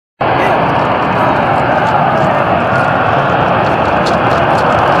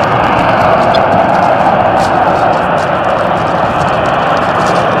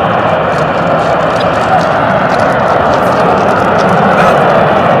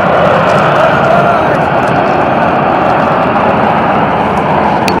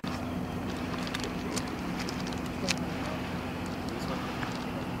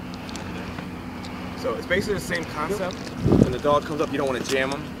dog comes up, you don't want to jam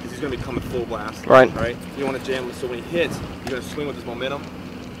him because he's going to be coming full blast. Right. All right. You don't want to jam him, so when he hits, you're going to swing with his momentum.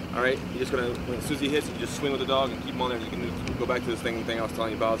 All right. You're just going to, as soon as he hits, you just swing with the dog and keep him on there. You can go back to this thing I was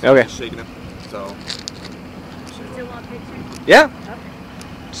telling you about. So okay. Just shaking him. So. Still want a picture? Yeah. Okay.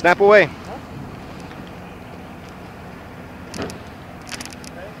 Snap away.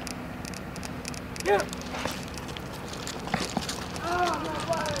 Yeah.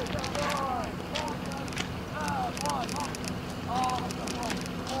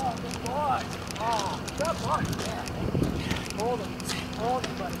 Hold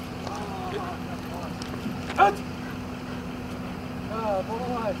him, buddy. Out.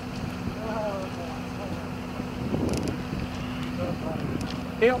 Boy.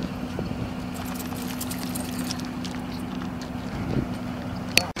 Heel.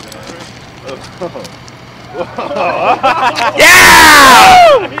 Yeah!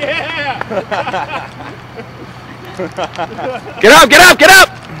 Yeah! Get up, get up, get up!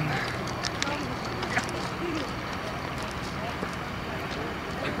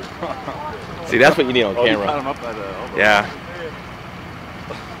 See, that's what you need on camera. You caught him up by the elbow. Yeah.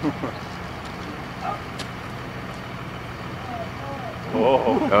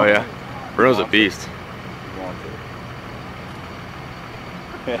 Oh. Oh yeah. Bruno's a beast.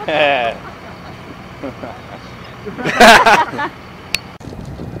 Yeah.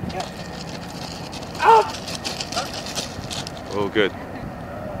 Oh, good.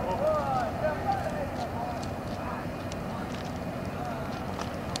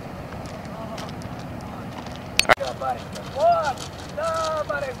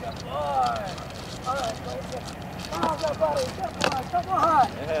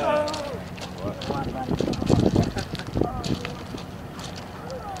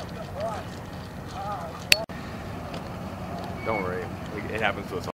 Don't worry. It happens to us all.